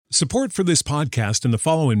Support for this podcast and the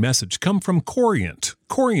following message come from Corient.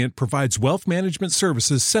 Corient provides wealth management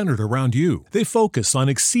services centered around you. They focus on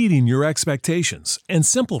exceeding your expectations and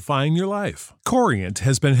simplifying your life. Corient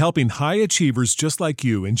has been helping high achievers just like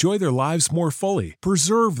you enjoy their lives more fully,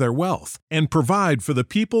 preserve their wealth, and provide for the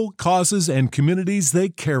people, causes, and communities they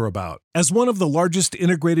care about. As one of the largest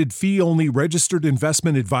integrated fee-only registered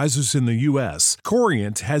investment advisors in the U.S.,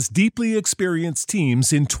 Corient has deeply experienced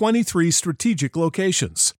teams in 23 strategic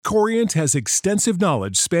locations. Corient has extensive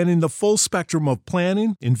knowledge spanning the full spectrum of planning,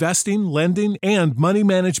 investing, lending, and money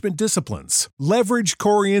management disciplines. Leverage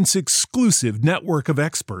Corient's exclusive network of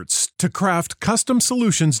experts to craft custom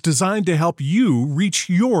solutions designed to help you reach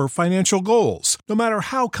your financial goals, no matter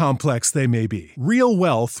how complex they may be. Real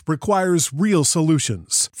wealth requires real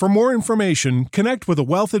solutions. For more information, connect with a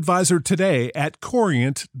wealth advisor today at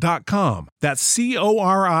Corient.com. That's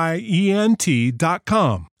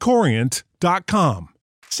Corient.com. Corient.com.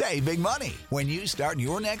 Save big money when you start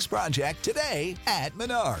your next project today at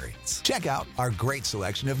Menards. Check out our great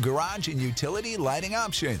selection of garage and utility lighting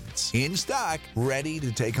options in stock, ready to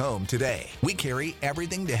take home today. We carry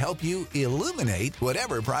everything to help you illuminate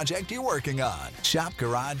whatever project you're working on. Shop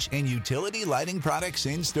garage and utility lighting products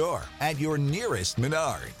in store at your nearest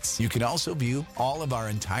Menards. You can also view all of our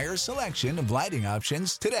entire selection of lighting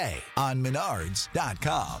options today on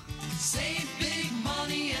Menards.com. Save big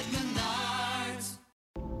money at Menards.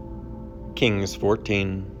 Kings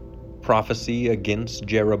 14. Prophecy against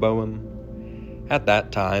Jeroboam. At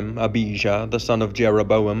that time Abijah the son of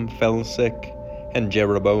Jeroboam fell sick, and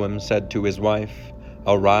Jeroboam said to his wife,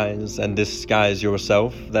 Arise and disguise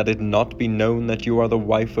yourself, that it not be known that you are the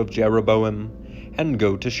wife of Jeroboam, and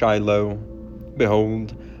go to Shiloh.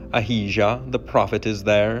 Behold, Ahijah the prophet is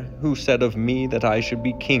there, who said of me that I should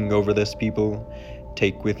be king over this people.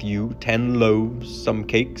 Take with you 10 loaves, some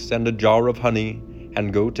cakes, and a jar of honey,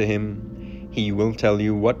 and go to him. He will tell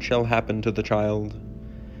you what shall happen to the child.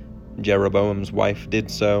 Jeroboam's wife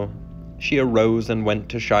did so. She arose and went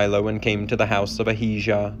to Shiloh and came to the house of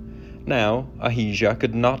Ahijah. Now Ahijah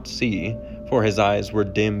could not see, for his eyes were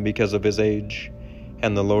dim because of his age.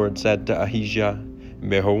 And the Lord said to Ahijah,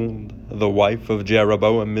 Behold, the wife of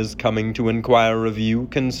Jeroboam is coming to inquire of you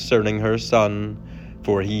concerning her son,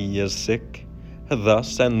 for he is sick.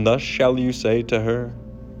 Thus and thus shall you say to her.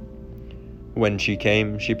 When she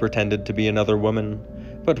came, she pretended to be another woman.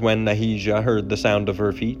 But when Ahijah heard the sound of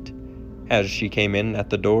her feet, as she came in at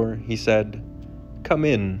the door, he said, Come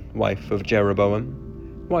in, wife of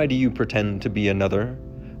Jeroboam. Why do you pretend to be another?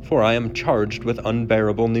 For I am charged with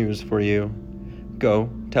unbearable news for you. Go,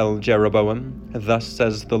 tell Jeroboam, Thus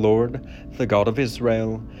says the Lord, the God of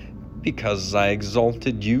Israel, because I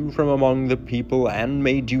exalted you from among the people, and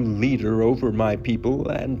made you leader over my people,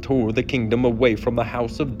 and tore the kingdom away from the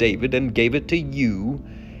house of David, and gave it to you,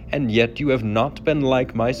 and yet you have not been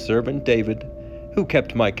like my servant David, who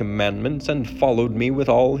kept my commandments, and followed me with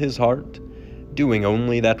all his heart, doing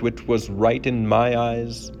only that which was right in my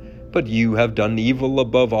eyes. But you have done evil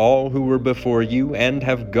above all who were before you, and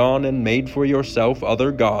have gone and made for yourself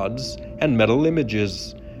other gods, and metal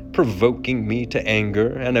images, provoking me to anger,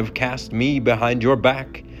 and have cast me behind your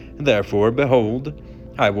back. Therefore, behold,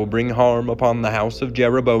 I will bring harm upon the house of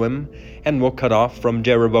Jeroboam, and will cut off from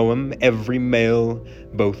Jeroboam every male,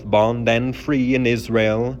 both bond and free in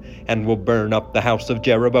Israel, and will burn up the house of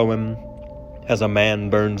Jeroboam, as a man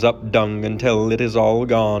burns up dung until it is all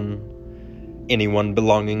gone. Anyone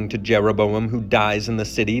belonging to Jeroboam who dies in the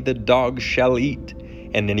city, the dogs shall eat,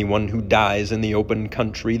 and anyone who dies in the open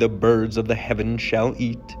country, the birds of the heaven shall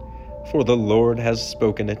eat. For the Lord has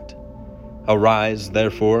spoken it. Arise,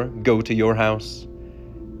 therefore, go to your house.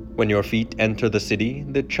 When your feet enter the city,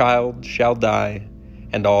 the child shall die,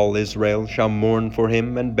 and all Israel shall mourn for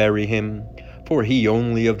him and bury him. For he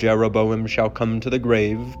only of Jeroboam shall come to the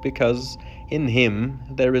grave, because in him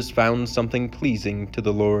there is found something pleasing to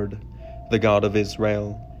the Lord, the God of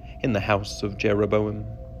Israel, in the house of Jeroboam.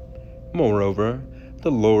 Moreover, the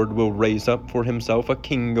Lord will raise up for himself a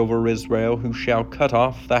king over Israel, who shall cut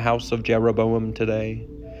off the house of Jeroboam today.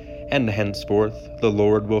 And henceforth the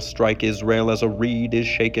Lord will strike Israel as a reed is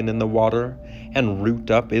shaken in the water, and root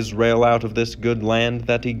up Israel out of this good land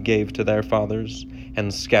that he gave to their fathers,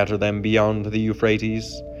 and scatter them beyond the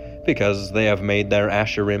Euphrates, because they have made their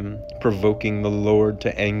Asherim, provoking the Lord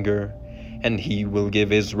to anger. And he will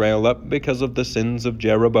give Israel up because of the sins of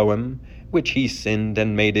Jeroboam, which he sinned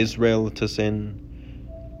and made Israel to sin.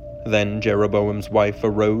 Then Jeroboam's wife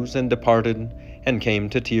arose and departed, and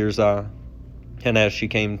came to Tirzah. And as she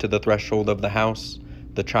came to the threshold of the house,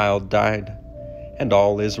 the child died. And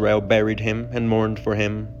all Israel buried him and mourned for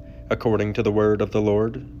him, according to the word of the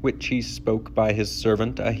Lord, which he spoke by his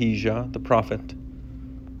servant Ahijah the prophet.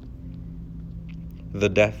 The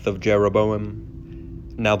death of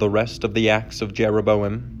Jeroboam. Now the rest of the acts of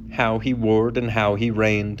Jeroboam, how he warred and how he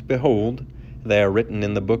reigned, behold, they are written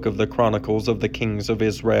in the book of the Chronicles of the kings of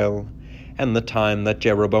Israel. And the time that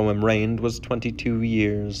Jeroboam reigned was 22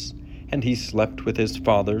 years, and he slept with his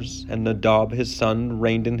fathers, and Nadab his son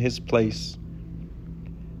reigned in his place.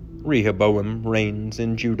 Rehoboam reigns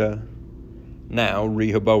in Judah. Now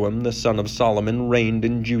Rehoboam the son of Solomon reigned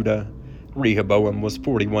in Judah. Rehoboam was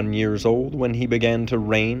 41 years old when he began to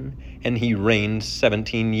reign, and he reigned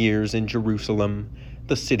 17 years in Jerusalem,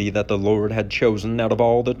 the city that the Lord had chosen out of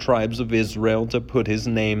all the tribes of Israel to put his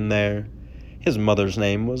name there. His mother's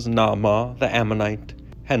name was Naamah the Ammonite.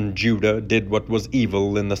 And Judah did what was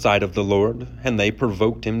evil in the sight of the Lord, and they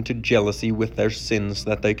provoked him to jealousy with their sins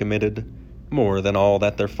that they committed, more than all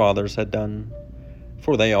that their fathers had done.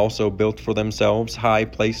 For they also built for themselves high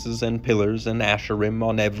places and pillars and Asherim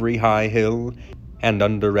on every high hill, and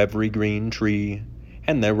under every green tree.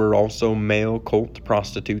 And there were also male colt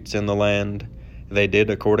prostitutes in the land. They did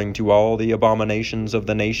according to all the abominations of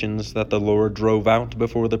the nations that the Lord drove out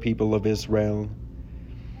before the people of Israel.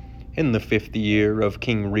 In the 5th year of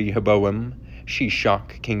King Rehoboam,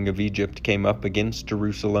 Shishak king of Egypt came up against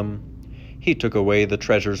Jerusalem. He took away the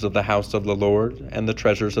treasures of the house of the Lord, and the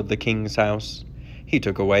treasures of the king's house. He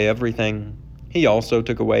took away everything. He also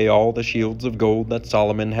took away all the shields of gold that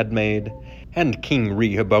Solomon had made, and King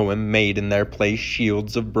Rehoboam made in their place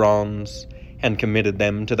shields of bronze, and committed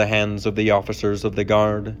them to the hands of the officers of the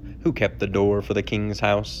guard, who kept the door for the king's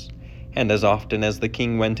house. And as often as the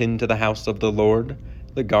king went into the house of the Lord,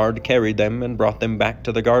 the guard carried them and brought them back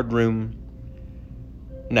to the guard room.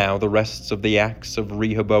 Now the rests of the acts of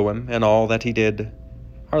Rehoboam and all that he did,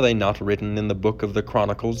 are they not written in the book of the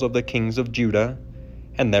Chronicles of the kings of Judah?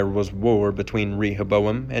 And there was war between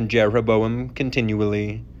Rehoboam and Jeroboam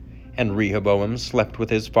continually. And Rehoboam slept with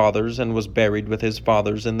his fathers and was buried with his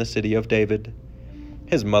fathers in the city of David.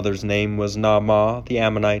 His mother's name was Naamah the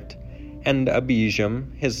Ammonite, and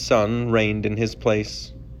Abijam his son reigned in his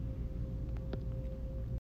place.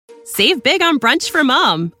 Save big on brunch for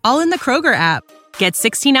mom, all in the Kroger app. Get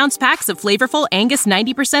 16-ounce packs of flavorful Angus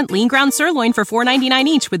 90% lean ground sirloin for $4.99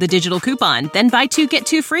 each with a digital coupon. Then buy 2, get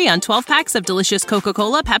 2 free on 12 packs of delicious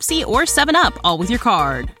Coca-Cola, Pepsi, or 7-Up, all with your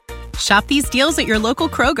card. Shop these deals at your local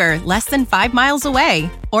Kroger, less than 5 miles away.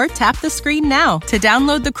 Or tap the screen now to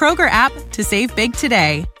download the Kroger app to save big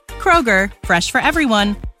today. Kroger, fresh for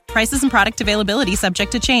everyone. Prices and product availability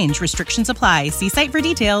subject to change. Restrictions apply. See site for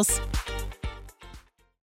details.